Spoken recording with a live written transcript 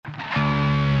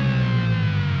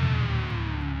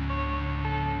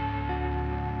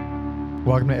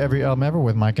Welcome to Every Album Ever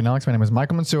with Mike and Alex. My name is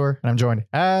Michael Mansour, and I'm joined,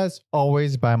 as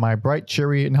always, by my bright,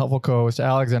 cheery, and helpful co-host,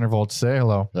 Alexander Volt. Say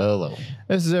hello. Hello.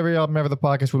 This is Every Album Ever, the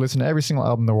podcast. We listen to every single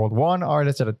album in the world, one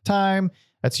artist at a time.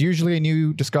 That's usually a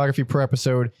new discography per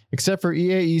episode, except for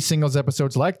EAE singles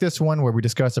episodes like this one, where we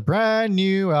discuss a brand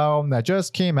new album that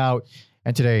just came out.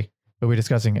 And today, we'll be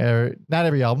discussing not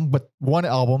every album, but one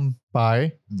album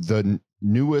by The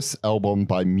newest album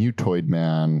by Mutoid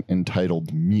Man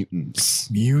entitled Mutants.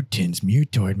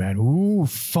 Mutoid, man. Ooh,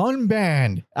 fun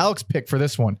band. Alex picked for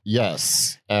this one.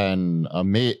 Yes, and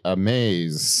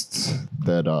amazed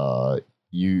that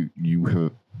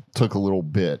you took a little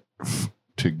bit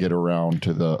to get around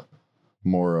to the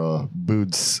more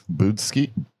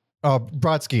Brodsky.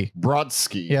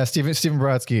 Yeah, Steven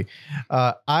Brodsky.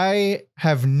 I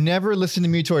have never listened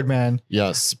to Mutoid Man.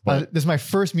 Yes, but this is my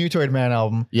first Mutoid Man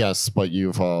album. Yes, but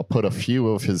you've put a few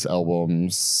of his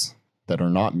albums that are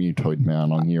not Mutoid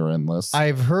Man on your end list.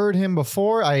 I've heard him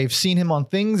before. I've seen him on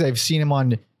things. I've seen him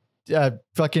on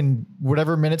fucking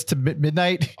whatever minutes to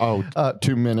midnight.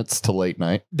 2 minutes to late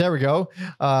night. There we go.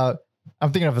 I'm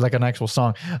thinking of like an actual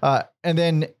song. And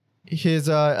then his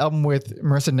album with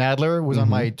Marissa Nadler was on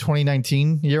my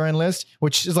 2019 year-end list,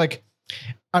 which is like,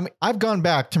 I mean, I've gone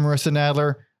back to Marissa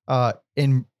Nadler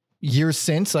in years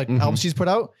since, like albums she's put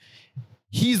out.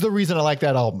 He's the reason I like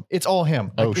that album. It's all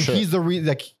him. Like, shit. He's the reason.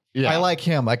 Like, Yeah. I like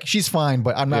him. Like, she's fine,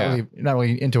 but I'm not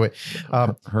really into it.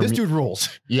 This dude rules.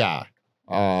 Yeah.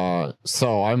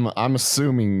 So I'm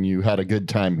assuming you had a good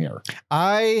time here.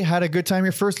 I had a good time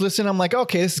here. First listen, I'm like,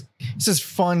 okay, this is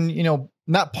fun, you know,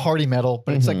 not party metal,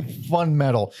 but it's like fun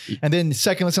metal. And then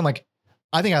second listen, I'm like,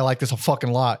 I think I like this a fucking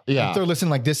lot. Yeah. And third listen,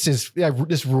 like this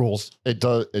rules. It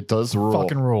does rule.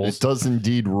 Fucking rules. It does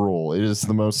indeed rule. It is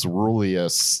the most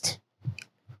ruliest.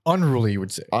 Unruly, you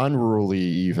would say. Unruly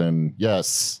even.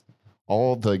 Yes.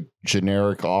 All the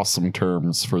generic awesome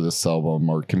terms for this album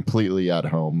are completely at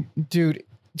home. Dude,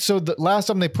 so the last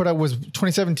album they put out was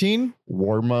 2017?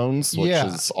 Hormones, which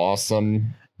is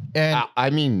awesome. And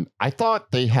I mean, I thought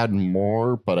they had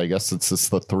more, but I guess it's just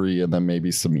the 3 and then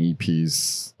maybe some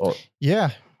EPs.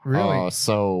 Yeah, really.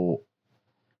 So,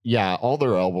 yeah, all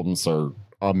their albums are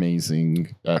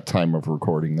amazing at time of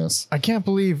recording this. I can't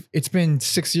believe it's been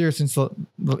 6 years since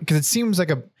because it seems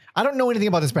like I don't know anything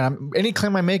about this band. Any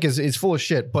claim I make is full of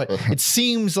shit, but it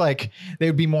seems like they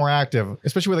would be more active,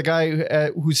 especially with a guy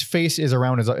whose face is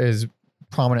around as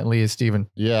prominently as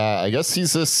Steven. Yeah, I guess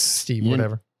he's this Steve,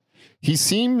 whatever. He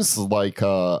seems like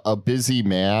a busy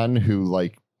man who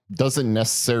like doesn't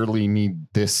necessarily need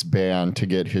this band to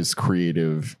get his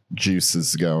creative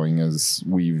juices going, as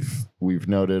we've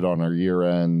noted on our year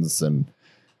ends. And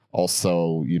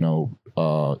also, you know,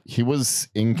 he was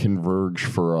in Converge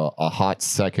for a hot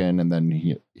second, and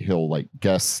then he'll like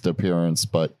guest appearance,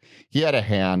 but he had a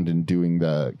hand in doing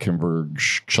the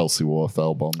Converge Chelsea Wolf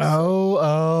album.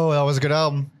 Oh, that was a good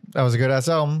album. That was a good ass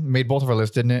album. Made both of our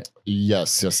lists, didn't it?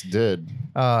 Yes, it did.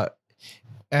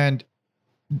 And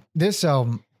this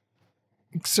album,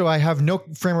 so I have no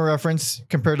frame of reference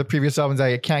compared to previous albums.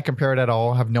 I can't compare it at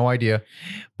all. I have no idea.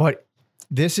 But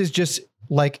this is just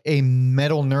like a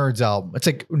metal nerds album. It's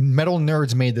like metal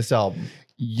nerds made this album.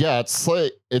 Yeah,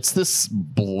 it's this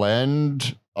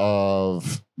blend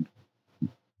of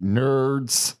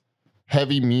nerds,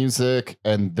 heavy music,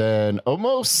 and then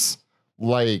almost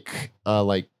like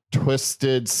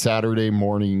twisted Saturday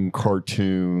morning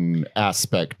cartoon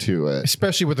aspect to it,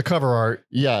 especially with the cover art.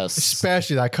 Yes,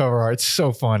 especially that cover art. It's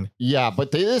so fun. Yeah,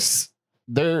 but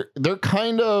they're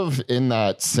kind of in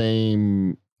that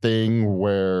same thing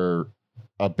where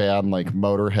a band like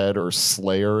Motorhead or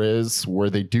Slayer is, where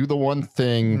they do the one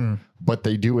thing, but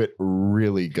they do it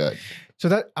really good. So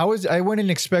that I went in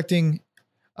expecting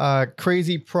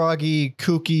crazy, proggy,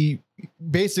 kooky,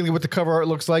 basically what the cover art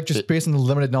looks like, just based on the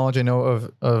limited knowledge I know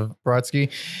of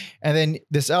Brodsky. And then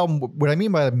this album, what I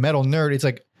mean by a metal nerd, it's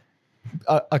like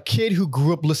a kid who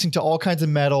grew up listening to all kinds of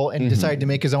metal and decided to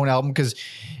make his own album, because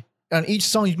on each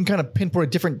song you can kind of pinpoint a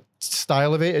different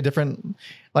style of it, a different,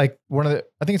 like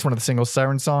I think it's one of the singles,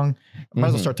 Siren Song. I might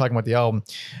as well start talking about the album.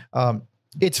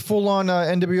 It's full on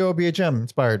NWO BHM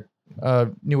inspired.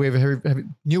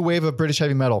 New wave of British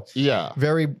heavy metal. Yeah,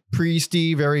 very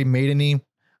priesty, very maideny.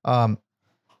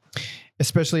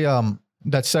 Especially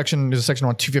that section. There's a section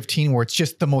on 215 where it's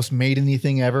just the most maideny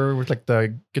thing ever, with like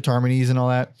the guitar harmonies and all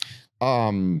that.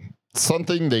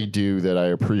 Something they do that I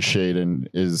appreciate and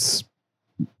is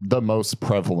the most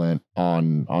prevalent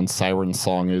on Siren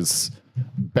Song is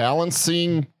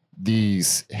balancing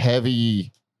these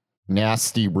heavy,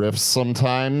 nasty riffs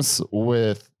sometimes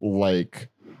with like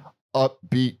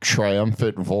upbeat,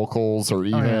 triumphant vocals, or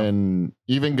even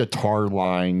guitar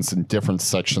lines in different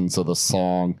sections of the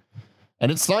song.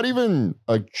 And it's not even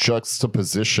a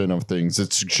juxtaposition of things.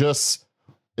 It's just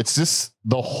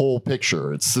the whole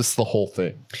picture. It's just the whole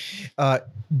thing.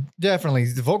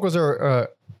 Definitely, the vocals are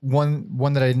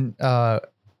one that I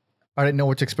didn't know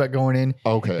what to expect going in.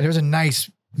 Okay, and there's a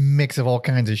nice mix of all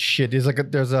kinds of shit.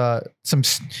 There's some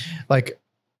like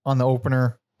on the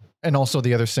opener, and also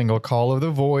the other single, "Call of the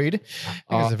Void."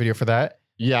 There's a video for that.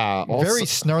 Yeah, also, very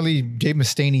snarly Dave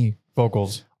Mustaine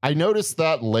vocals. I noticed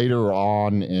that later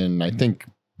on in, I think,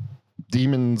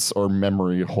 Demons or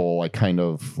Memory Hole. I kind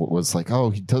of was like,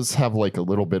 oh, he does have like a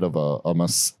little bit of a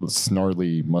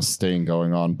snarly Mustaine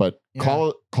going on. But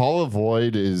Call of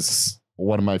Void is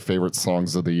one of my favorite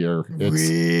songs of the year.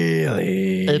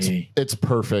 It's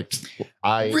perfect.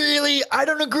 I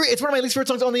don't agree. It's one of my least favorite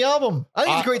songs on the album. I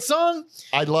think it's a great song.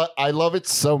 I love it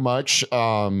so much.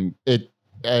 And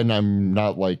I'm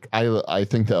not like, I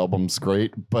think the album's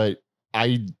great, but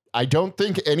I don't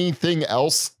think anything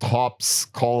else tops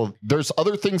there's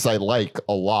other things I like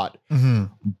a lot,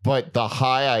 but the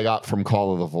high I got from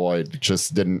Call of the Void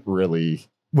just didn't really.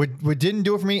 What didn't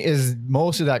do it for me is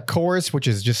most of that chorus, which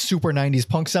is just super 90s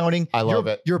punk sounding. I love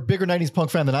it. You're a bigger 90s punk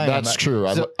fan than I am. That's true.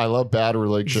 I love Bad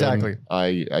Religion. Exactly.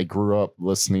 I grew up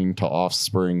listening to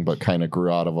Offspring, but kind of grew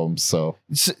out of them. So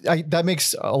that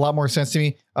makes a lot more sense to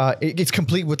me. It's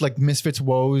complete with like Misfits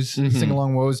woes,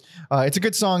 sing-along woes. It's a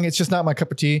good song. It's just not my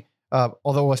cup of tea.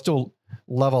 Although I still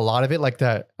love a lot of it like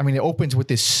that. I mean, it opens with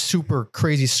this super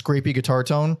crazy scrapey guitar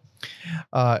tone.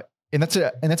 And that's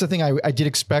a thing I did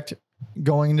expect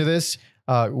going into this.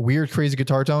 Weird, crazy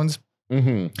guitar tones.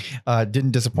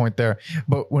 Didn't disappoint there.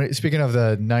 But speaking of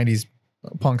the 90s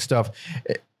punk stuff,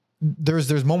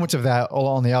 there's moments of that all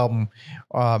on the album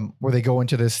where they go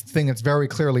into this thing that's very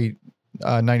clearly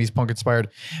 90s punk inspired.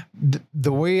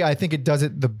 The way I think it does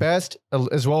it the best,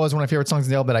 as well as one of my favorite songs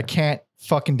in the album that I can't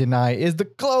fucking deny, is the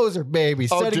closer, baby.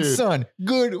 Setting Sun.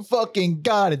 Good fucking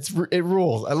God. It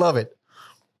rules. I love it.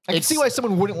 I can see why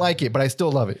someone wouldn't like it, but I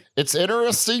still love it. It's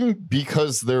interesting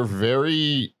because they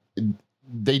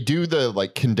do the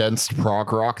like condensed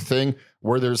prog rock thing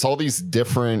where there's all these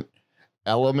different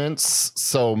elements.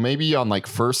 So maybe on like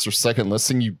first or second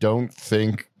listen, you don't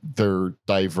think they're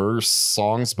diverse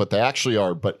songs, but they actually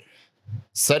are. But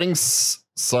Setting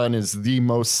Sun is the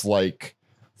most like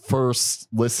first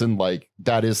listen, like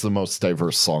that is the most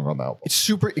diverse song on the album. It's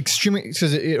super extremely,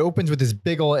 because it opens with this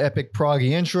big old epic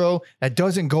proggy intro that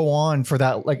doesn't go on for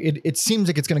that. Like it seems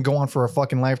like it's going to go on for a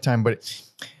fucking lifetime, but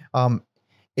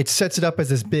it sets it up as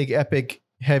this big epic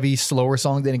heavy slower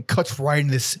song. Then it cuts right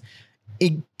into this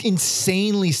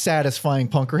insanely satisfying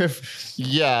punk riff.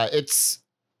 Yeah, it's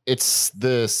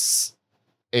this.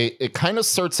 It kind of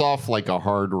starts off like a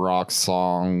hard rock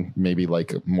song, maybe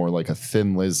like more like a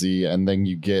Thin Lizzy, and then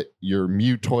you get your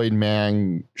Mutoid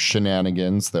Man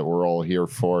shenanigans that we're all here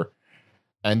for.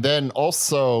 And then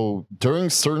also during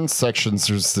certain sections,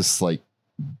 there's this like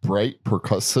bright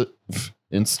percussive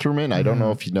instrument. I don't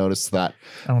know if you noticed that.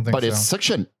 I don't think but it's such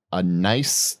a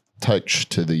nice touch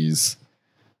to these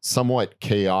somewhat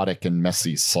chaotic and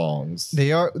messy songs.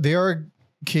 They are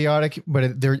chaotic,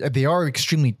 but they are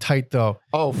extremely tight though.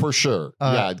 Oh, for sure.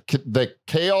 Yeah, the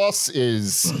chaos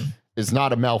is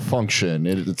not a malfunction.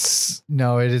 It is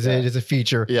a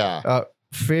feature. Yeah.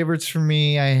 Favorites for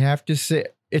me, I have to say,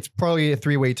 it's probably a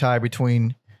three-way tie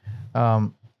between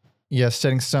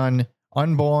Setting Sun,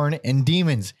 Unborn, and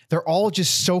Demons. They're all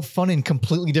just so fun in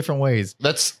completely different ways.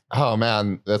 That's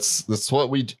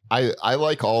what I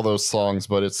like all those songs,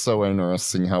 but it's so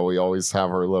interesting how we always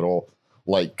have our little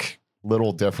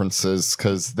differences,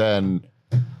 because then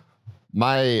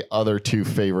my other two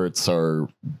favorites are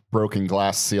Broken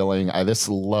Glass Ceiling. I just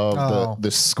love the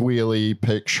squealy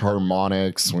pitch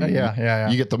harmonics when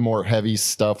you get the more heavy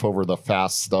stuff over the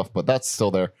fast stuff, but that's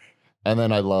still there. And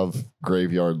then I love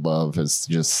Graveyard Love is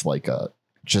just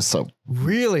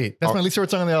really, that's my least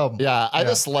favorite song on the album. Yeah, I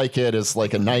just like it as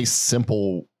like a nice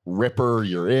simple ripper.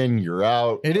 You're in, you're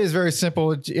out. It is very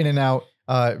simple, in and out.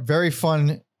 Very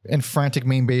fun and frantic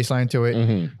main bass line to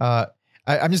it.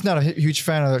 I'm just not a huge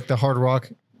fan of the hard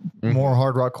rock, more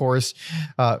hard rock chorus.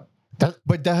 But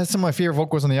that has some of my favorite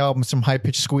vocals on the album, some high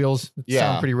pitched squeals that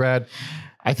sound pretty rad.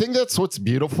 I think that's what's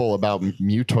beautiful about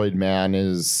Mutoid Man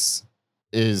is,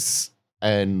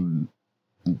 and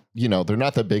you know, they're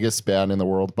not the biggest band in the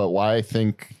world, but why I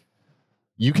think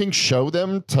you can show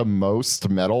them to most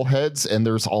metalheads, and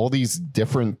there's all these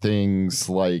different things.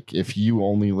 Like if you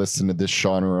only listen to this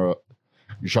genre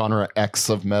X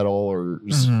of metal or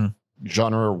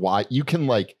genre Y, you can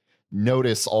like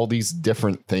notice all these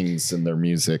different things in their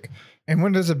music. And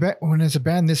when there's a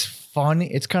band this fun,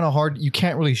 it's kind of hard. You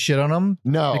can't really shit on them,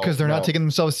 because they're not taking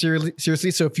themselves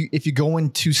seriously. So if you go in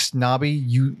too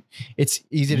snobby, it's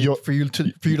easy for you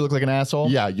to look like an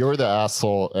asshole. Yeah, you're the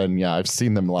asshole, and yeah, I've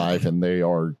seen them live, and they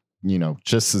are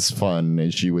just as fun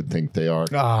as you would think they are.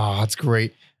 Oh, that's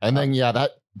great. And then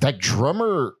that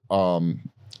drummer,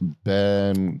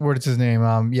 Ben. What is his name?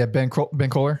 Ben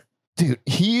Kohler. Dude,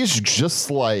 he's just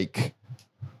like.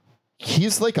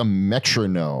 He's like a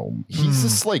metronome. He's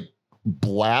just like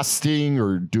blasting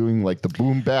or doing like the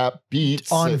boom bap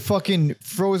beats on fucking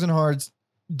Frozen Hearts,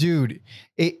 dude.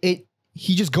 He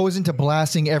just goes into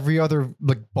blasting every other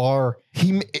like bar.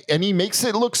 He makes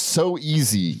it look so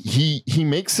easy. He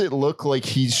makes it look like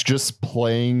he's just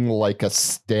playing like a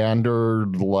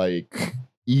standard like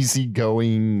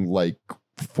easygoing like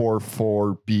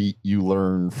 4/4 beat you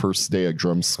learn first day of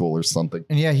drum school or something.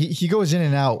 And yeah, he goes in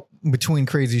and out between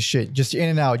crazy shit, just in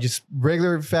and out, just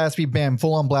regular fast beat, bam,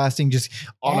 full on blasting, just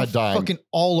on a dime, fucking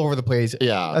all over the place.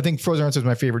 Yeah, I think Frozen Hearts was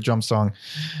my favorite drum song.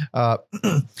 What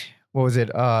was it?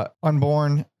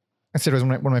 Unborn. I said it was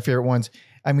one of my favorite ones.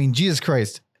 I mean, Jesus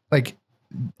Christ, like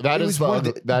that is the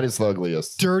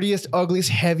ugliest, dirtiest, ugliest,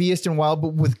 heaviest, and wild,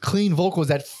 but with clean vocals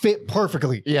that fit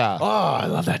perfectly. Yeah. Oh, I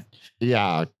love that.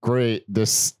 Yeah, great.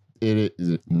 It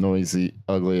is noisy,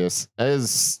 ugliest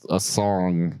as a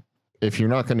song. If you're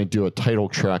not going to do a title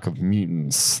track of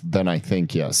Mutants, then I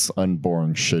think, yes,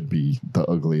 Unborn should be the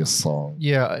ugliest song.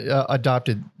 Yeah,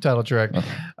 adopted title track.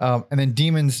 And then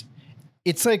Demons,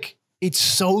 it's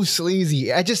so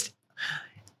sleazy. I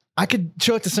could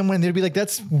show it to someone and they'd be like,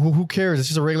 who cares? It's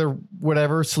just a regular,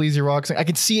 whatever, sleazy rock song. I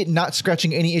could see it not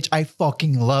scratching any itch. I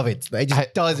fucking love it. It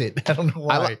just does it. I don't know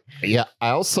why. I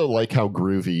also like how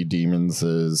groovy Demons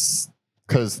is.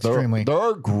 Because there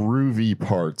are groovy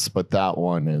parts, but that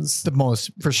one is the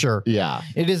most, for sure. Yeah.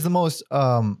 It is the most,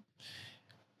 I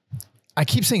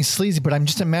keep saying sleazy, but I'm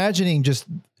just imagining just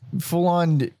full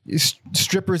on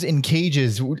strippers in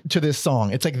cages to this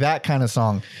song. It's like that kind of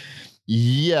song.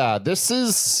 Yeah. This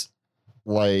is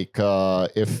like,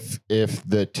 if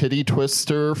the Titty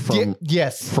Twister from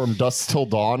Dusk Till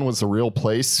Dawn was a real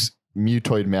place,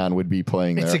 Mutoid Man would be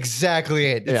playing there. It's exactly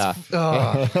it. Yeah.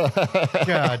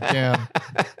 God damn.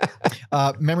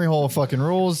 Memory Hole fucking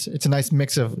rules. It's a nice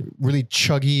mix of really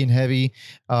chuggy and heavy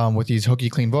with these hooky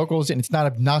clean vocals, and it's not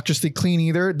obnoxiously clean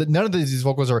either. None of these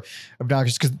vocals are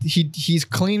obnoxious because he's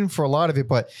clean for a lot of it,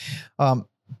 but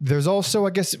there's also,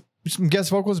 I guess, some guest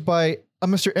vocals by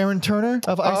Mr. Aaron Turner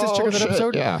of ISIS. Check out that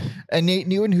episode. Yeah. And Nate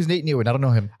Newton. Who's Nate Newton? I don't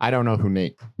know him. I don't know who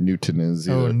Nate Newton is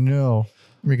either. Oh no.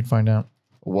 We can find out.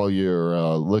 While you're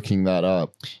looking that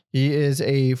up, he is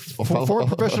a former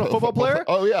professional football player.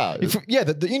 Oh yeah,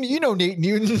 yeah. You know Nate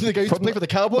Newton, the guy who used to play for the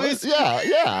Cowboys.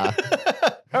 Yeah.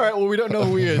 All right. Well, we don't know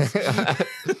who he is.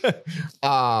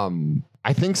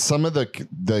 I think some of the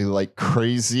like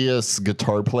craziest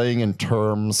guitar playing in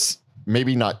terms,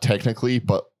 maybe not technically,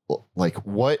 but like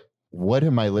what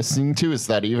am I listening to? Is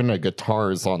that even a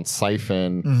guitar is on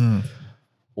siphon,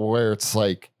 where it's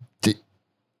like.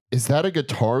 Is that a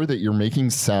guitar that you're making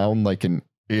sound like an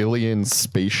alien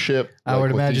spaceship? I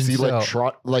would imagine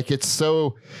so. Like it's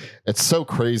so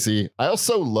crazy. I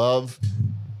also love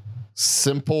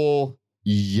simple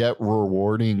yet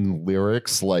rewarding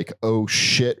lyrics like, "Oh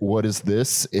shit, what is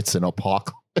this? It's an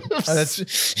apocalypse." God, it's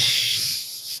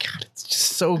just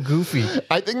so goofy.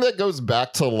 I think that goes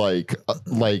back to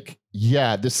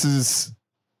this is.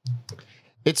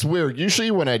 It's weird.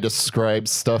 Usually when I describe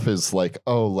stuff as like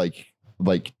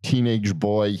teenage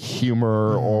boy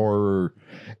humor, or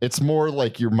it's more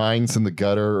like your mind's in the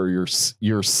gutter or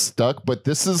you're stuck, but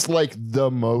this is like the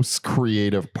most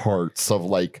creative parts of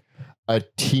like a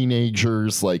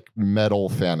teenager's like metal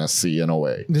fantasy in a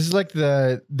way. This is like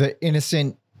the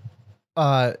innocent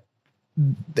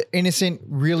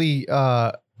really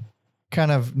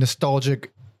kind of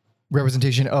nostalgic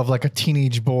representation of like a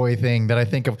teenage boy thing that I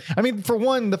think of. I mean, for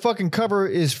one, the fucking cover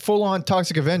is full on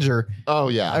Toxic Avenger. Oh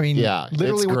yeah. I mean, yeah,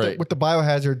 literally with the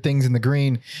biohazard things in the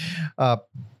green.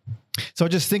 So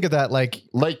just think of that like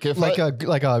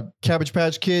a Cabbage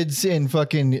Patch Kids and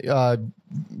fucking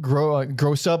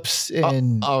gross ups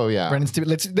and Ren and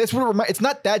Stimpy. That's what it's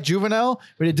not that juvenile,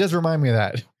 but it does remind me of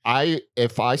that.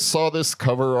 If I saw this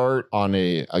cover art on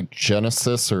a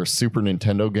Genesis or Super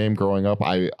Nintendo game growing up,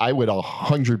 I would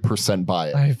 100% buy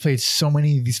it. I've played so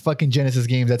many of these fucking Genesis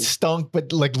games that stunk,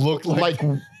 but like looked like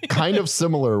kind of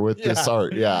similar with this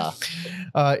art. Yeah.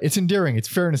 It's endearing. It's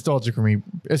very nostalgic for me.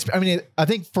 I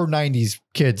think for 90s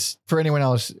kids, for anyone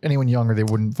younger, they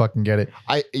wouldn't fucking get it.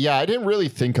 I didn't really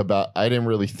think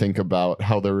about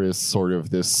how there is sort of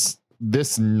this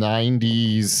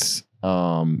 90s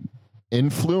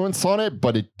influence on it,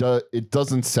 but it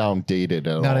doesn't sound dated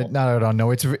at all. Not at all. No,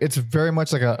 it's very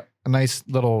much like a nice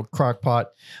little crock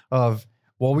pot of,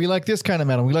 well, we like this kind of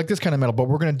metal, but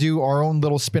we're gonna do our own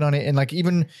little spin on it. And like,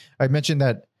 even I mentioned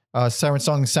that Siren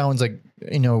Song sounds like,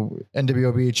 NWO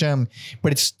BHM,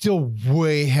 but it's still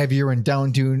way heavier and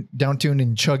downtuned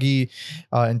and chuggy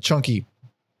and chunky.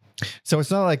 So it's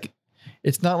not like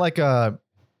a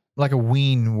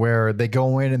Ween where they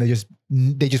go in and they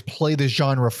just play the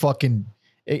genre fucking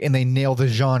and they nail the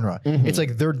genre. Mm-hmm. It's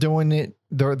like they're doing it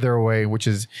their way, which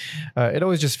is it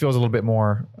always just feels a little bit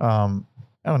more I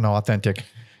don't know, authentic.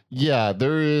 Yeah,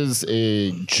 there is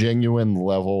a genuine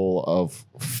level of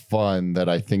fun that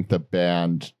I think the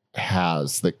band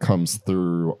has that comes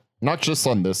through, not just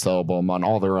on this album, on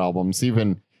all their albums,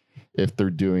 even if they're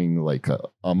doing like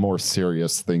a more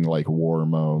serious thing like War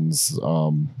Moans,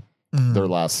 their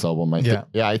last album.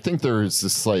 I think there's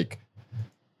this like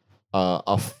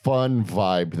a fun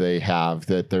vibe they have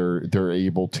that they're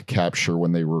able to capture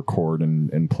when they record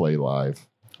and play live.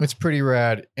 It's pretty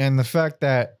rad. And the fact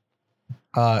that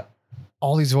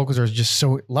all these vocals are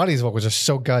a lot of these vocals are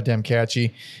so goddamn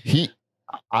catchy.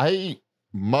 I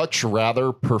much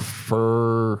rather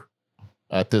prefer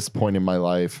at this point in my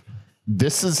life,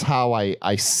 this is how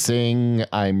I sing.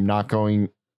 I'm not going,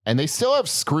 and they still have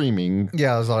screaming.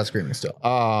 Yeah, there's a lot of screaming still.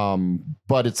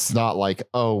 But it's not like,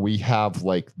 oh, we have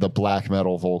like the black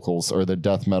metal vocals or the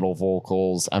death metal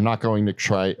vocals. I'm not going to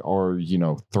try, or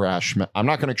thrash. I'm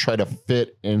not going to try to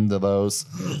fit into those.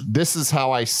 This is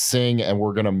how I sing, and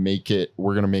we're gonna make it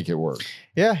work.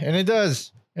 Yeah, and it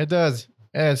does. Yeah,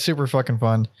 it's super fucking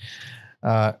fun.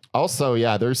 Also,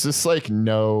 yeah, there's this like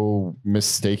no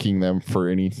mistaking them for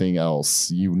anything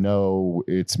else.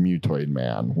 It's Mutoid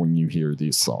Man when you hear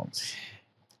these songs.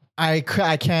 I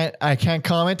can't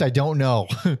comment. I don't know.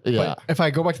 Yeah. But if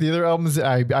I go back to the other albums,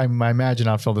 I imagine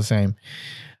I'll feel the same.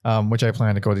 Which I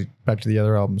plan to go back to the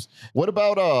other albums. What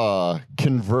about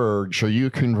Converge? Are you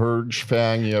a Converge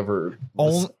fan? You ever?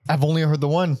 I've only heard the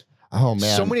one. Oh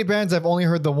man, so many bands I've only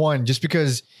heard the one, just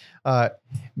because.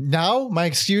 Now my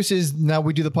excuse is now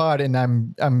we do the pod and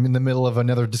I'm in the middle of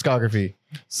another discography.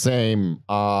 Same.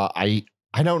 I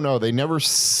don't know. They never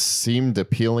seemed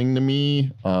appealing to me.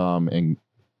 And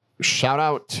shout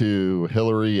out to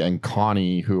Hillary and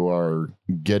Connie, who are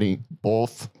getting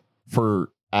both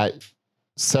at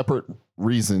separate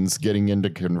reasons getting into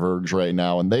Converge right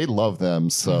now, and they love them.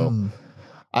 So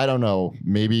I don't know.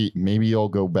 Maybe you'll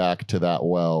go back to that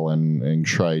well and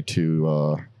try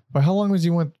to. But how long was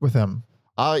you with him?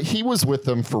 He was with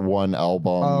them for one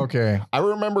album. Oh, okay. I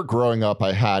remember growing up,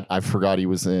 I forgot he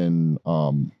was in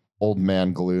Old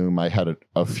Man Gloom. I had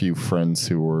a few friends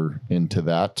who were into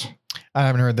that. I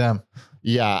haven't heard them.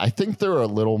 Yeah, I think they're a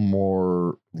little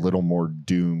more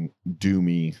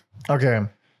doomy. Okay.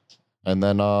 And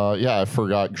then I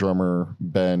forgot drummer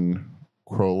Ben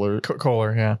Kohler,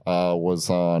 yeah. Was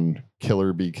on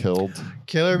Killer Be Killed.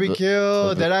 Killer Be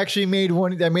Killed. That actually made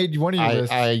one of your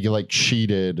lists. I like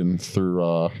cheated and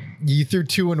threw you threw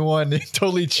 2 and 1.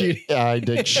 Totally cheated. Yeah, I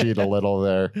did cheat a little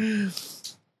there.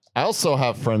 I also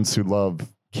have friends who love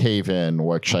Cave In,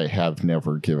 which I have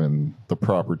never given the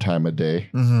proper time of day.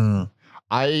 Mm-hmm.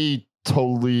 I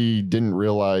totally didn't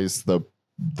realize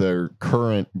their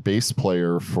current bass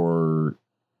player for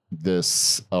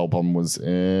this album was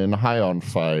in High on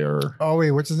Fire. Oh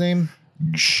wait, what's his name?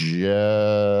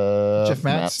 Jeff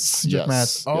Matz. Yes.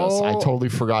 Yes. Oh. I totally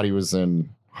forgot he was in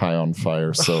High on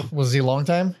Fire. So was he a long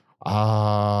time?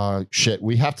 Shit.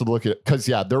 We have to look at it because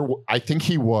I think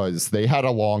he was. They had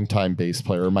a long time bass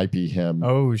player. It might be him.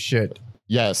 Oh shit.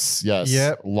 Yes.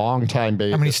 Yep. Long time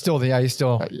bass. I mean, he's still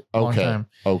long time.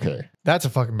 Okay. That's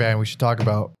a fucking band we should talk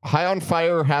about. High on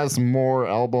Fire has more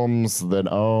albums than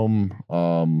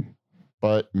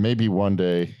but maybe one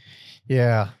day.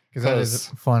 Yeah, because that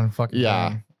is a fun fucking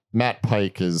band. Matt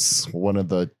Pike is one of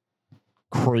the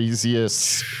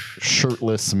craziest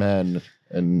shirtless men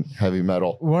in heavy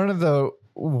metal. One of the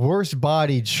worst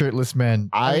bodied shirtless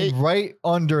men. Right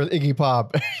under Iggy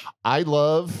Pop. I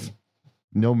love,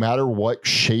 no matter what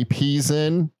shape he's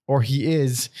in, or he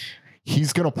is,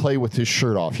 he's going to play with his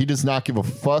shirt off. He does not give a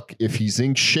fuck if he's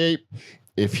in shape,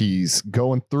 if he's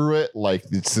going through it. Like,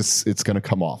 it's going to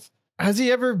come off. Has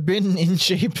he ever been in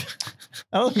shape?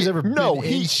 I don't know if he's ever been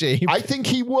in shape. I think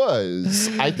he was.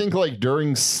 I think like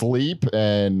during Sleep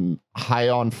and High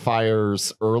on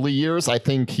Fire's early years, I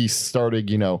think he started,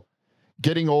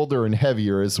 getting older and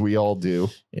heavier as we all do.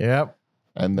 Yep.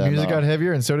 And then music got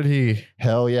heavier and so did he.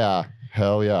 Hell yeah.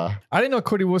 I didn't know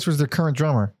Cody Willis was their current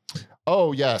drummer.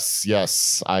 Oh yes,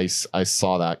 I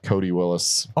saw that. Cody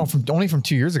Willis. Oh, only from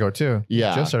 2 years ago too.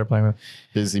 Yeah, Just started playing with.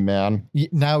 busy man.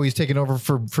 Now he's taking over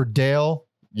for Dale.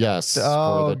 Yes,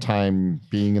 Oh. for the time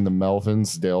being in the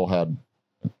Melvins, Dale had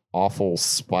awful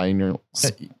spinal.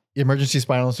 Emergency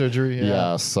spinal surgery.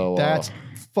 Yeah, so that's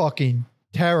fucking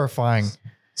terrifying.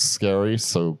 Scary.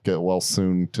 So get well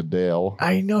soon to Dale.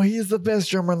 I know he's the best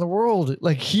drummer in the world.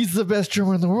 Like, he's the best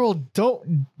drummer in the world.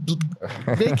 Don't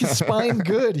make his spine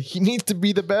good. He needs to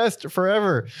be the best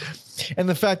forever. And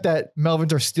the fact that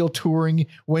Melvins are still touring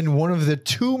when one of the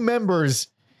two members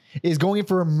is going in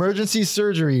for emergency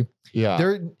surgery. Yeah.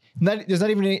 There's not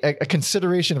even a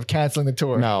consideration of canceling the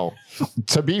tour. No.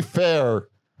 To be fair,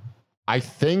 I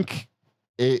think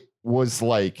it was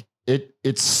like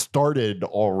it started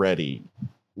already.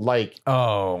 Like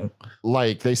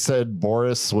they said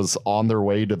Boris was on their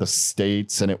way to the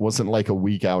States and it wasn't like a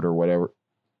week out or whatever.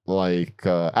 Like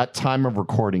at time of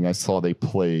recording, I saw they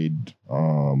played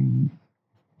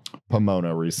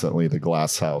Pomona recently, the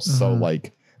Glass House. Mm-hmm. So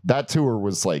like that tour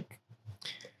was like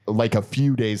a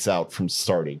few days out from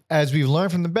starting. As we've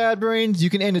learned from the Bad Brains, you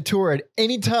can end a tour at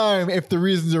any time if the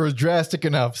reasons are drastic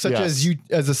enough, such as you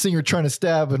as a singer trying to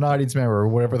stab an audience member or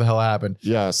whatever the hell happened.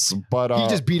 Yes, but he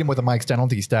just beat him with a mic stand. I don't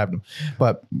think he stabbed him.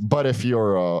 But if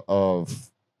you're of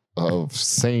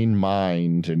sane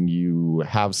mind and you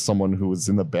have someone who was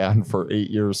in the band for 8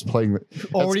 years playing,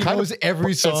 already knows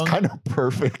every song. That's kind of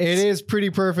perfect. It is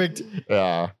pretty perfect.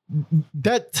 Yeah,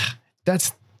 that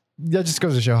just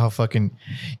goes to show how fucking,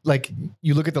 like,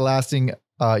 you look at the lasting,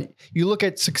 you look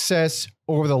at success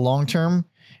over the long term,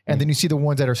 and then you see the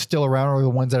ones that are still around or the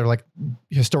ones that are like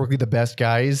historically the best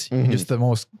guys, just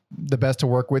the best to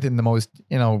work with and the most,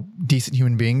 decent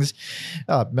human beings.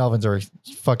 Melvins are a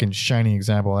fucking shining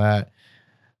example of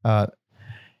that.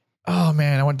 Oh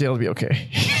man, I want Dale to be okay.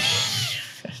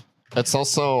 It's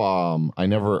also I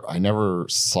never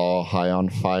saw High on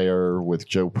Fire with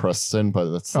Joe Preston, but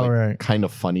it's like kind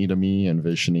of funny to me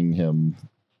envisioning him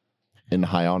in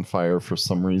High on Fire for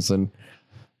some reason.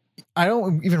 I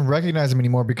don't even recognize him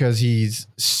anymore because he's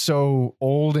so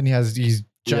old and he has these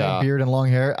giant beard and long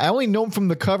hair. I only know him from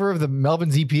the cover of the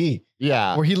Melvins EP.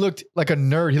 Yeah. Where he looked like a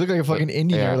nerd. He looked like a fucking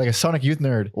indie nerd, like a Sonic Youth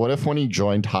nerd. What if when he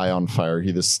joined High on Fire,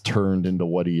 he just turned into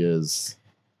what he is?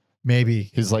 Maybe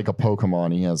he's like a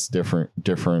Pokemon. He has different.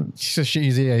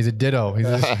 He's a ditto. He's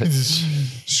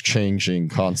just changing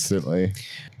constantly.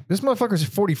 This motherfucker's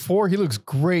 44. He looks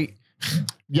great.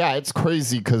 Yeah, it's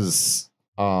crazy because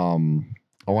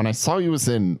when I saw he was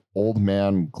in Old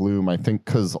Man Gloom, I think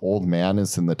because Old Man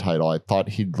is in the title, I thought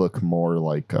he'd look more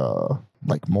like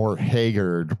more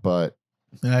haggard, but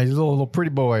he's a little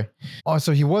pretty boy. Oh,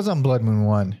 so he was on Blood Moon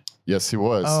 1. Yes, he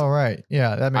was. Oh, right.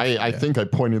 Yeah, that makes I think I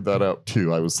pointed that out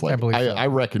too. I was like, I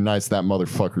recognize that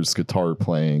motherfucker's guitar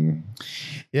playing.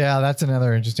 Yeah, that's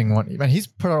another interesting one. Man, he's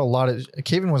put out a lot of.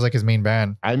 Caven was like his main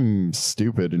band. I'm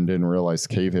stupid and didn't realize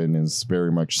Caven is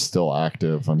very much still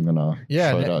active. I'm gonna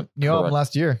new album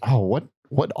last year. Oh,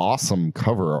 what awesome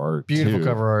cover art! Beautiful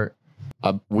cover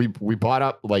art. We bought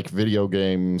up like video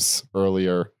games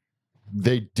earlier.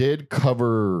 They did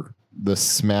cover the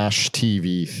Smash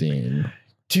TV theme.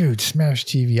 Dude, Smash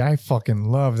TV. I fucking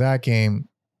love that game.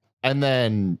 And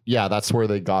then, that's where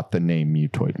they got the name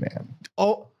Mutoid Man.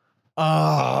 Oh,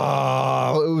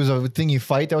 it was a thing you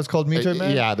fight that was called Mutoid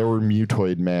Man? Yeah, there were a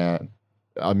Mutoid Man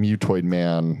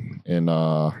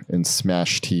in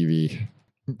Smash TV.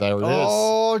 There it is.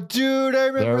 Oh, dude, I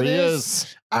remember there this. There he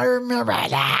is. I remember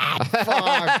that.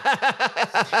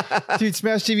 Fuck. Dude,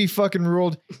 Smash TV fucking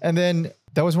ruled. And then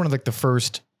that was one of like the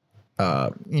first,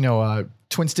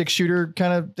 twin stick shooter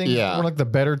kind of thing. Yeah. One of like the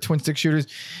better twin stick shooters.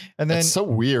 And then it's so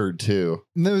weird too.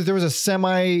 There was a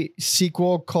semi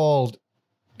sequel called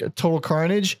Total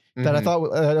Carnage that I thought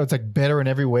was like better in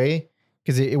every way.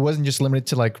 Because it wasn't just limited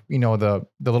to like, the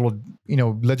little,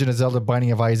 Legend of Zelda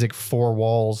Binding of Isaac 4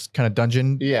 walls kind of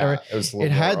dungeon. Yeah.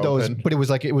 It had those, but it was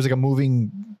like a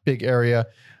moving big area.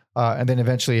 And then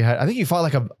eventually I think you fought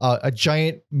like a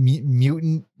giant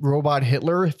mutant robot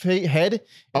Hitler head.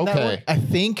 Okay. I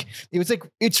think it was like,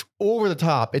 it's over the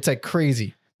top. It's like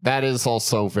crazy. That is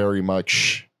also very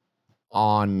much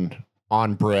on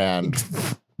brand.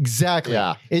 Exactly.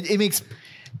 Yeah. It makes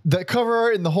the cover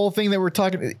art and the whole thing that we're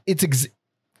talking, it's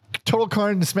Total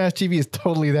Carnage and Smash TV is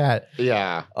totally that.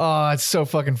 Yeah. Oh, it's so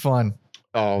fucking fun.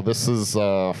 Oh, this is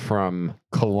from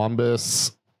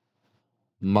Columbus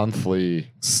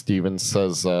Monthly. Steven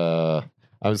says, I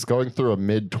was going through a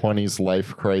mid-20s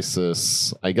life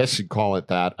crisis. I guess you'd call it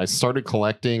that. I started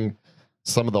collecting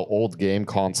some of the old game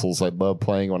consoles I loved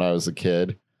playing when I was a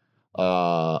kid.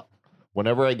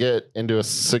 whenever I get into a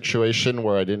situation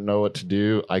where I didn't know what to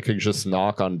do, I could just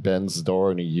knock on Ben's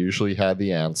door and he usually had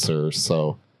the answer.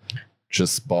 So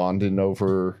just bonding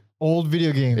over old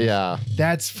video games. Yeah.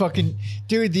 That's fucking,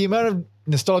 dude, the amount of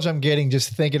nostalgia I'm getting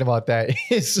just thinking about that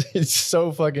is it's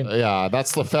so fucking. Yeah,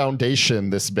 that's the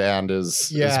foundation this band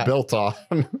is built on.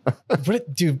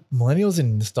 But dude, millennials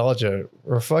and nostalgia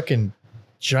are fucking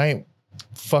giant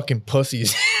fucking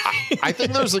pussies. I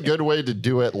think there's a good way to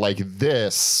do it like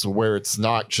this, where it's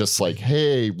not just like,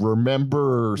 hey,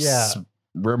 remember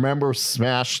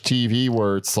Smash TV,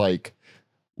 where it's like,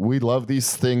 we love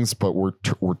these things, but we're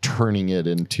turning it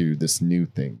into this new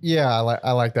thing. Yeah,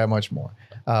 I like that much more.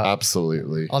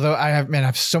 Absolutely. Although I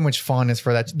have so much fondness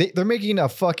for that. They're making a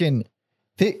fucking.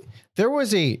 There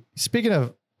was a, speaking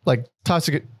of like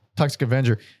Toxic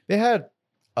Avenger, they had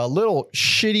a little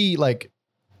shitty like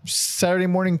Saturday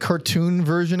morning cartoon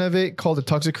version of it called the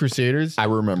Toxic Crusaders. I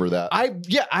remember that. I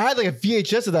had like a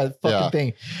VHS of that fucking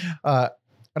thing. I'd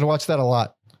watch that a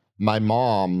lot. My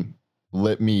mom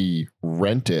let me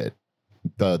rent it,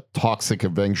 the Toxic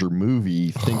Avenger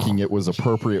movie, thinking it was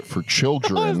appropriate for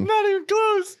children. It's not even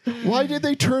close. Why did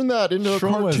they turn that into a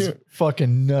cartoon?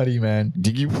 Fucking nutty, man.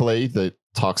 Did you play the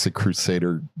Toxic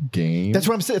Crusader game? That's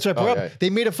what I'm saying. That's what I brought up. They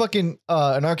made a fucking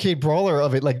an arcade brawler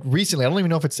of it like recently. I don't even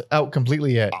know if it's out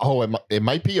completely yet. Oh, it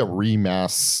might be a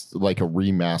remaster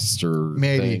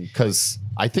maybe, because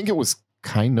I think it was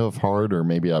kind of hard, or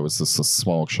maybe I was just a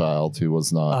small child who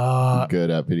was not good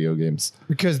at video games.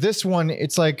 Because this one,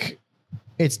 it's like,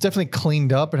 it's definitely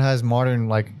cleaned up. It has modern,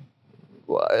 like,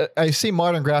 I say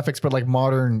modern graphics, but like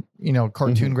modern,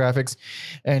 cartoon graphics,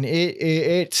 and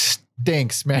it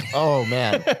stinks, man. Oh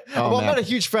man. Well, I'm not a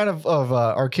huge fan of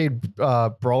arcade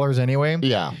brawlers anyway.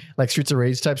 Yeah, like Streets of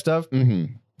Rage type stuff.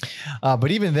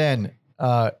 But even then,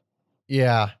 not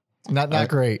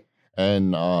great.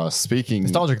 And speaking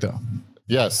nostalgic though.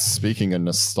 Yes, speaking of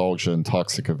nostalgia and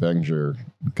Toxic Avenger,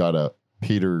 got a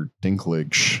Peter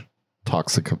Dinklage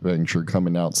Toxic Avenger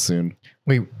coming out soon.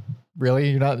 Wait, really?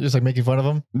 You're not just like making fun of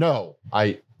him? No,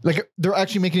 like they're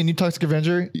actually making a new Toxic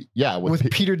Avenger. Yeah,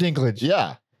 with Peter Dinklage.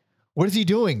 Yeah. What is he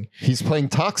doing? He's playing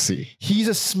Toxie. He's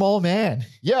a small man.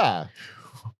 Yeah.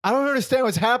 I don't understand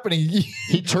what's happening.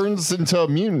 He turns into a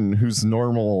mutant who's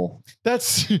normal.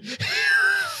 That's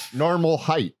normal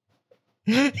height.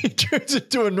 He turns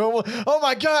into a normal. Oh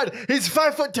my God, he's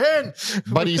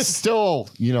 5'10", but he's still,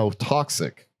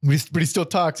 toxic. But he's still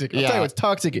toxic. I'll tell you what's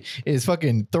toxic is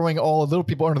fucking throwing all the little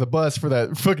people under the bus for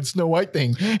that fucking Snow White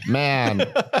thing.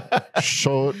 Man,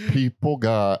 short people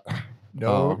got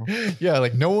no. Yeah,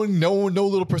 like no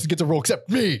little person gets a role except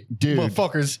me, dude.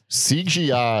 Motherfuckers.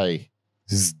 CGI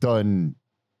has done,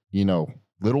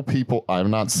 little people.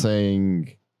 I'm not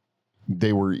saying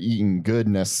they were eating good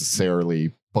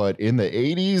necessarily. But in the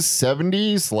 80s,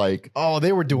 70s, like... Oh,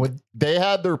 they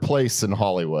had their place in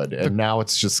Hollywood, and now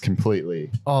it's just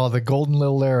completely... Oh, the golden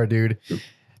little era, dude.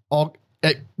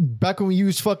 Back when we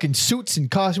used fucking suits and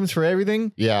costumes for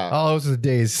everything. Yeah. Oh, those are the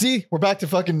days. See? We're back to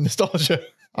fucking nostalgia.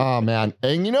 Oh, man.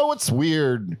 And you know what's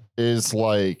weird is,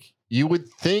 like, you would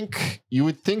think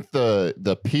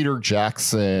the Peter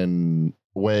Jackson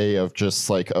way of just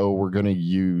like, oh, we're going to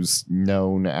use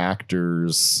known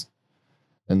actors...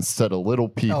 instead of little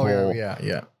people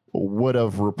would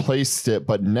have replaced it.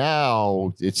 But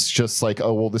now it's just like,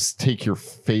 oh, well, just take your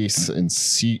face and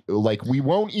see. Like, we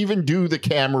won't even do the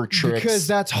camera tricks. Because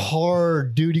that's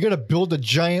hard, dude. You got to build a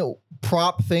giant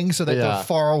prop thing so that they're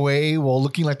far away while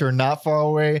looking like they're not far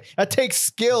away. That takes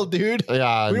skill, dude.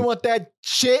 Yeah. We don't want that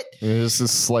shit. This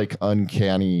is like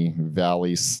uncanny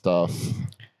valley stuff.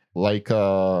 Like,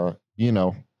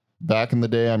 back in the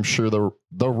day, I'm sure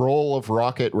the role of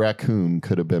Rocket Raccoon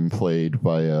could have been played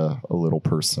by a little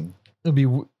person. It'd be,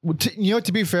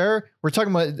 to be fair, we're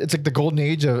talking about, it's like the golden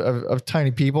age of tiny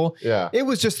people. Yeah. It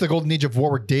was just the golden age of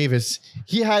Warwick Davis.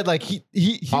 He had like, he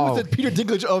was the Peter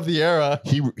Dinklage of the era.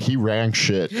 He ran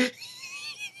shit.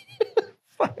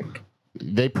 Fuck.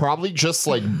 They probably just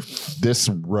like this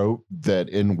wrote that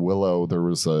in Willow there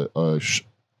was a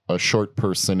short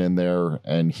person in there,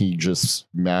 and he just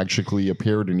magically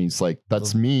appeared, and he's like,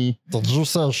 "That's me." Did you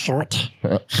say short?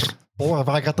 Boy, have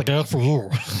I got the guy for you,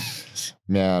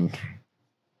 man.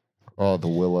 Oh, the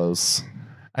Willows.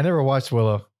 I never watched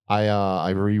Willow.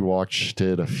 I rewatched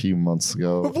it a few months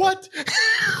ago. What?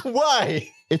 Why?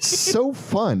 It's so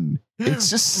fun. It's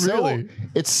just so. Really?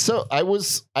 It's so. I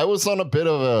was on a bit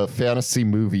of a fantasy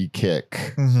movie kick.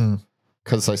 Mm-hmm.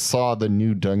 Because I saw the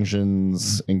new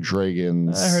Dungeons and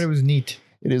Dragons. I heard it was neat.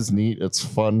 It is neat. It's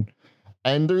fun.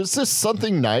 And there's just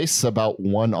something nice about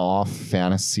one-off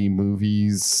fantasy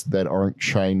movies that aren't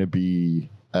trying to be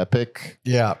epic.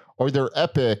 Yeah. Or they're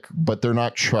epic, but they're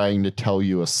not trying to tell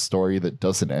you a story that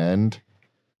doesn't end.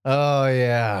 Oh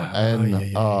yeah.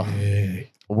 And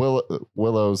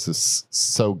Willow's is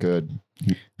so good.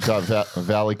 Got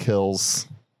Valley Kills.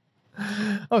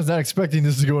 I was not expecting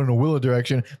this to go in a Willow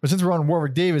direction, but since we're on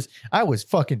Warwick Davis, I was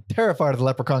fucking terrified of the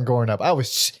Leprechaun growing up. I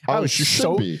was You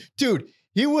so should be. dude.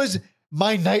 He was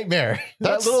my nightmare.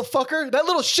 That little fucker, that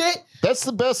little shit. That's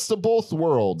the best of both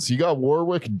worlds. You got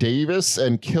Warwick Davis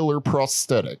and killer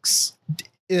prosthetics.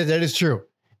 Yeah, that is true.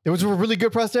 Those were really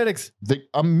good prosthetics. The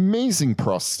amazing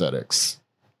prosthetics.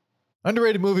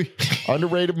 Underrated movie.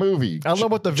 Underrated movie. I don't know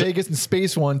about the Vegas and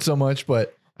space one so much,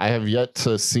 but I have yet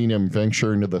to seen him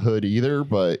venture into the hood either,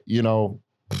 but you know,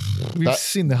 we've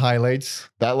seen the highlights.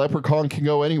 That leprechaun can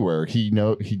go anywhere. He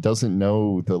doesn't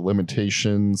know the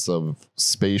limitations of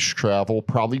space travel,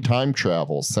 probably time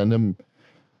travel. Send him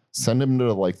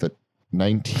to like the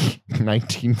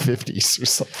 1950s or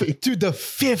something. Dude, the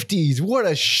 50s. What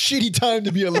a shitty time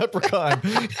to be a leprechaun.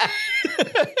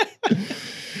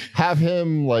 Have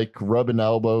him like rubbing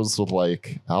elbows with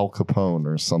like Al Capone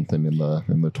or something in the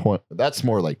 20s. That's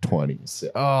more like 20s. Yeah.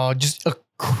 Oh, just a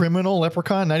criminal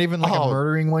leprechaun, not even like a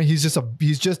murdering one. This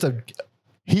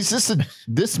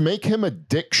make him a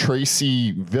Dick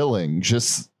Tracy villain.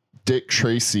 Just Dick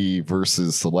Tracy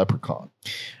versus the leprechaun.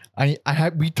 We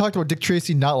talked about Dick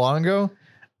Tracy not long ago.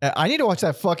 I need to watch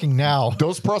that fucking now.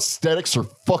 Those prosthetics are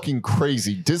fucking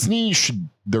crazy. Disney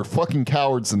they're fucking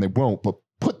cowards and they won't, but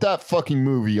put that fucking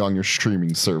movie on your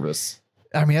streaming service.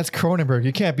 I mean, that's Cronenberg.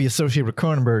 You can't be associated with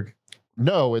Cronenberg.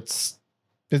 No,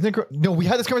 no, we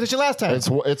had this conversation last time.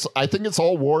 I think it's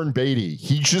all Warren Beatty.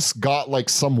 He just got like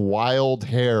some wild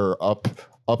hair up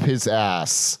his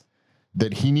ass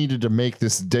that he needed to make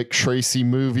this Dick Tracy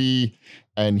movie,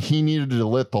 and he needed to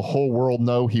let the whole world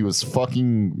know he was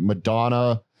fucking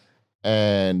Madonna.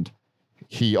 And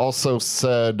he also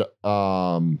said,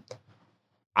 I'm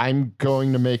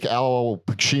going to make Al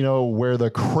Pacino wear the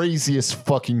craziest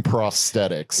fucking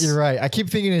prosthetics. You're right. I keep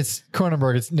thinking it's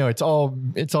Cronenberg.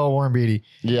 It's all Warren Beatty.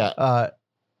 Yeah.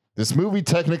 This movie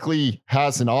technically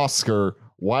has an Oscar.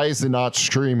 Why is it not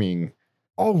streaming?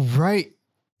 Oh, right.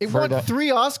 It won 3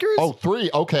 Oscars? Oh,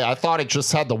 3. Okay. I thought it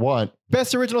just had the one.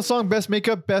 Best original song, best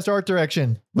makeup, best art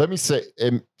direction. Let me say,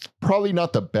 probably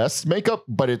not the best makeup,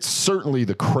 but it's certainly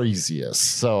the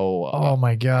craziest. So, oh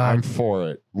my God. I'm for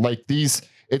it. Like these,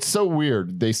 it's so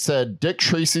weird. They said Dick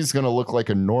Tracy's going to look like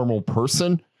a normal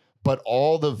person, but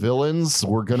all the villains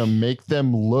were going to make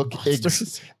them look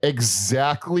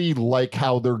exactly like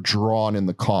how they're drawn in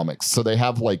the comics. So they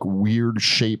have like weird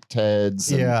shaped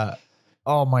heads. Yeah.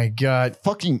 Oh my God.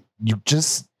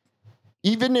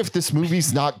 Even if this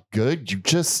movie's not good,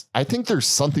 I think there's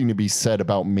something to be said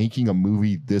about making a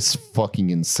movie this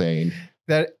fucking insane.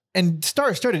 And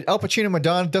started Al Pacino,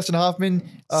 Madonna, Dustin Hoffman,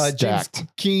 James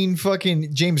Keane,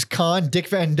 fucking James Caan, Dick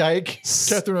Van Dyke,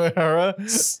 Catherine O'Hara.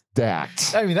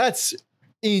 Stacked. I mean, that's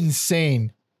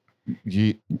insane.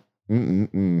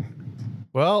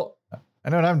 Well, I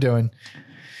know what I'm doing.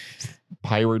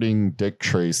 Pirating Dick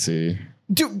Tracy.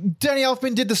 Dude, Danny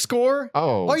Elfman did the score.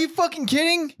 Oh. Are you fucking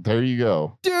kidding? There you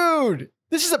go. Dude,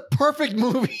 this is a perfect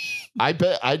movie. I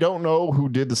don't know who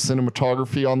did the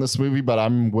cinematography on this movie, but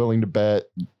I'm willing to bet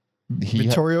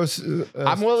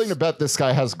I'm willing to bet this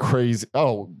guy has crazy.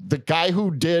 Oh, the guy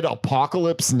who did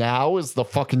Apocalypse Now is the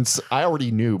fucking. I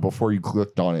already knew before you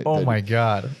clicked on it. Oh my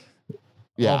God.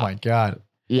 Yeah. Oh my God.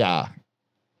 Yeah.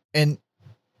 And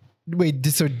wait,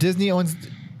 so Disney owns.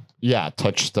 Yeah,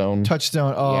 Touchstone.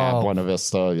 Oh, yeah, Buena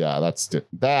Vista. Yeah,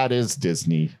 that is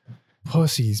Disney.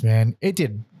 Pussies, man. It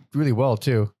did really well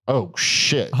too. Oh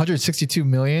shit, 162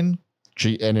 million.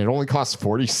 Gee, and it only costs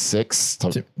 46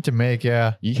 to make.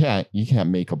 Yeah, you can't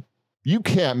make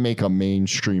a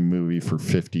mainstream movie for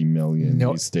 50 million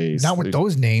these days. Not with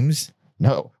those names.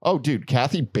 No. Oh, dude,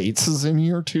 Kathy Bates is in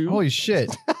here too. Holy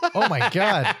shit! Oh my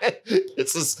God.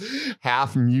 It's this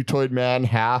half Mutoid man,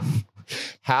 half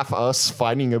us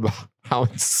fighting about how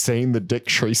insane the Dick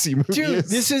Tracy movie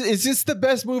is. Is this the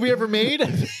best movie ever made?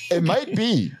 It might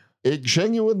be. It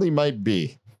genuinely might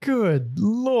be. Good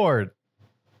Lord.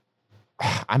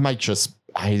 I might just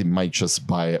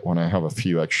buy it when I have a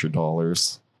few extra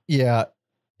dollars. Yeah.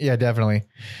 Yeah, definitely.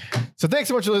 So thanks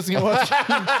so much for listening and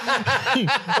watching.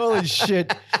 Holy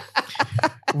shit.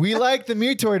 We like the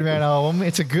Mutoid Man album.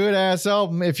 It's a good ass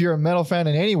album. If you're a metal fan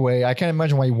in any way, I can't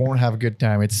imagine why you won't have a good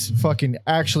time. It's fucking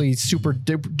actually super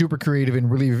duper creative and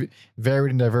really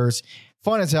varied and diverse.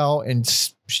 Fun as hell and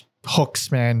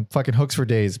hooks, man. Fucking hooks for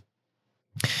days.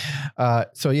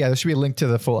 So yeah, there should be a link to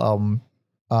the full album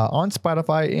on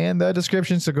Spotify in the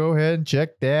description. So go ahead and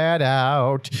check that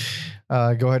out.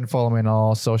 Go ahead and follow me on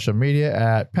all social media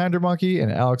at PanderMonkey and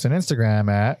Alex on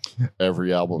Instagram at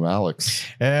Every Album Alex.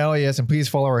 Hell yes. And please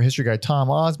follow our history guy, Tom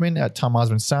Osmond, at Tom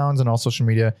Osmond Sounds on all social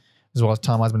media, as well as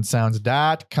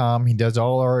TomOsmondSounds.com. He does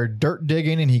all our dirt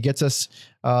digging and he gets us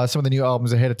some of the new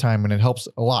albums ahead of time, and it helps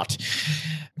a lot.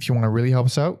 If you want to really help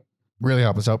us out,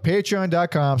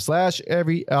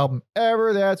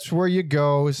 patreon.com/everyalbumever. That's where you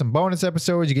go. Some bonus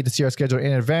episodes. You get to see our schedule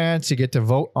in advance. You get to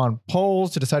vote on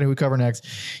polls to decide who we cover next.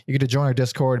 You get to join our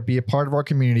Discord, be a part of our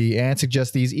community, and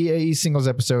suggest these EAE singles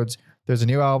episodes. There's a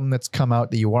new album that's come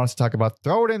out that you want us to talk about.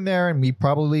 Throw it in there, and we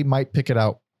probably might pick it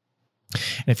out.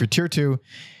 And if you're tier 2,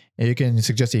 you can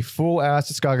suggest a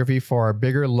full-ass discography for our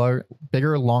bigger, longer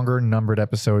numbered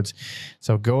episodes.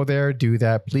 So go there, do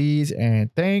that, please,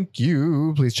 and thank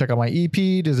you. Please check out my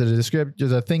EP. There's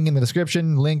a thing in the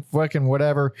description, link, fucking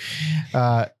whatever.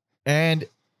 And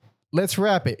let's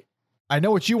wrap it. I know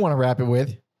what you want to wrap it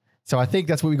with, so I think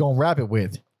that's what we're going to wrap it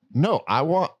with. No, I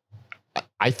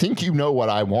think you know what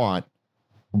I want,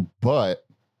 but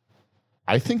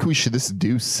I think we should just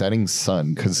do Setting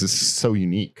Sun because it's so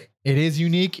unique. It is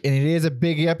unique, and it is a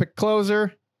big epic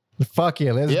closer. Fuck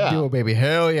yeah, let's do it, baby.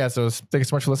 Hell yeah. So thanks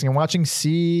so much for listening and watching.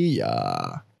 See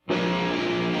ya.